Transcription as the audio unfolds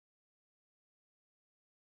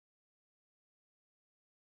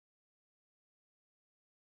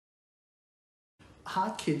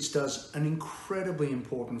HeartKids does an incredibly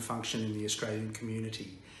important function in the Australian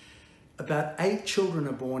community. About 8 children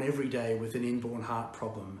are born every day with an inborn heart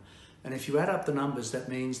problem. And if you add up the numbers, that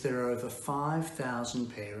means there are over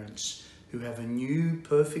 5,000 parents who have a new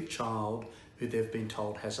perfect child who they've been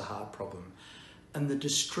told has a heart problem. And the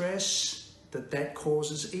distress that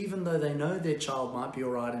causes, even though they know their child might be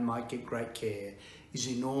all right and might get great care, is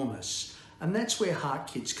enormous. And that's where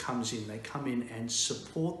HeartKids comes in. They come in and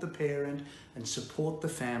support the parent and support the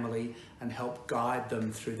family and help guide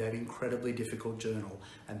them through that incredibly difficult journey.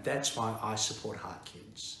 And that's why I support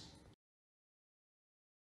HeartKids.